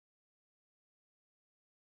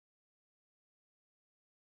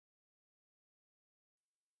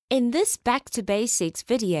In this Back to Basics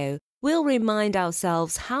video, we'll remind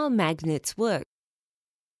ourselves how magnets work.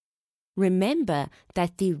 Remember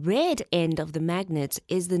that the red end of the magnet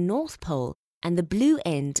is the North Pole and the blue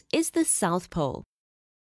end is the South Pole.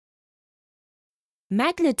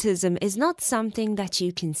 Magnetism is not something that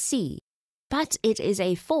you can see, but it is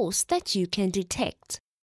a force that you can detect.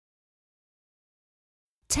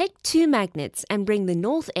 Take two magnets and bring the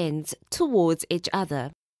north ends towards each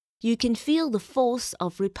other. You can feel the force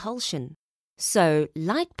of repulsion. So,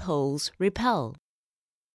 like poles repel.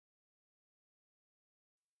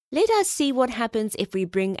 Let us see what happens if we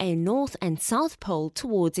bring a north and south pole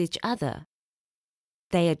towards each other.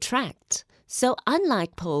 They attract, so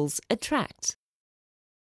unlike poles attract.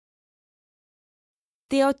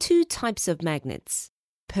 There are two types of magnets: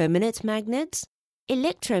 permanent magnet,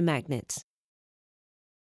 electromagnet.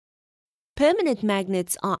 Permanent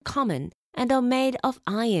magnets are common and are made of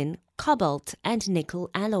iron, cobalt, and nickel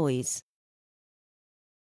alloys.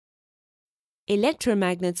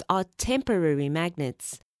 Electromagnets are temporary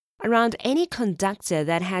magnets. Around any conductor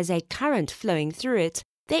that has a current flowing through it,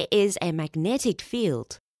 there is a magnetic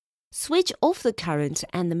field. Switch off the current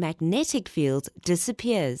and the magnetic field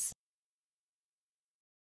disappears.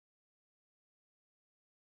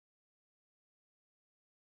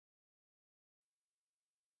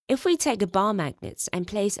 If we take a bar magnet and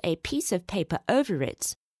place a piece of paper over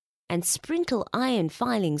it and sprinkle iron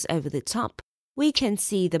filings over the top, we can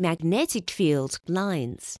see the magnetic field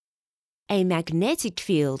lines. A magnetic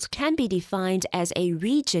field can be defined as a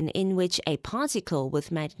region in which a particle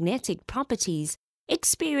with magnetic properties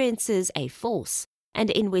experiences a force and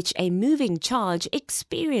in which a moving charge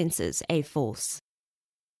experiences a force.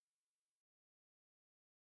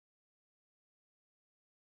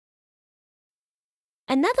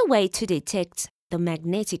 Another way to detect the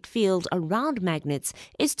magnetic field around magnets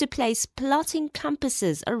is to place plotting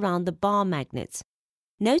compasses around the bar magnet.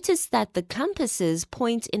 Notice that the compasses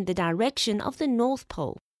point in the direction of the North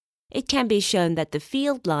Pole. It can be shown that the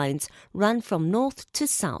field lines run from north to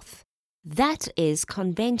south. That is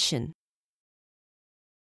convention.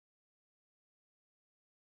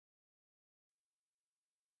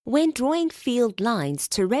 When drawing field lines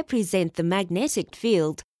to represent the magnetic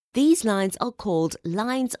field, these lines are called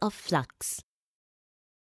lines of flux.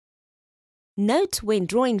 Note when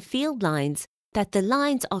drawing field lines that the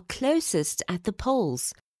lines are closest at the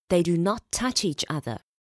poles. They do not touch each other.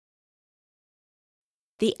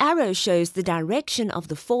 The arrow shows the direction of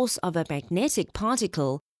the force of a magnetic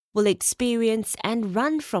particle will experience and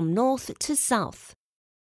run from north to south.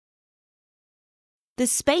 The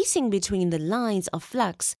spacing between the lines of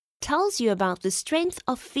flux tells you about the strength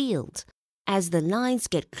of field. As the lines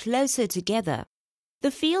get closer together,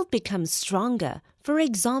 the field becomes stronger, for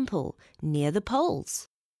example, near the poles.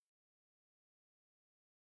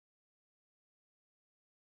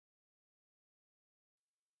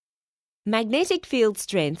 Magnetic field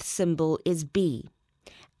strength symbol is B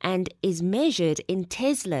and is measured in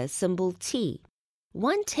Tesla symbol T.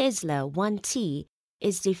 1 Tesla, 1 T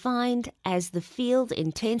is defined as the field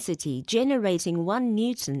intensity generating 1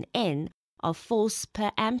 Newton N of force per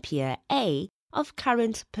ampere A of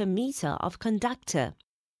current per meter of conductor.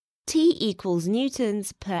 T equals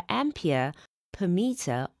newtons per ampere per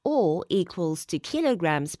meter or equals to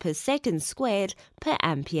kilograms per second squared per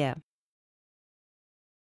ampere.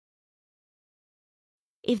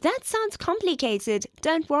 If that sounds complicated,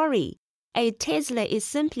 don't worry. A Tesla is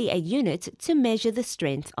simply a unit to measure the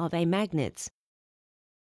strength of a magnet.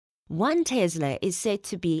 1 Tesla is said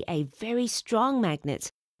to be a very strong magnet.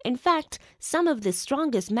 In fact, some of the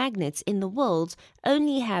strongest magnets in the world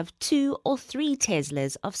only have 2 or 3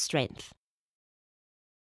 Teslas of strength.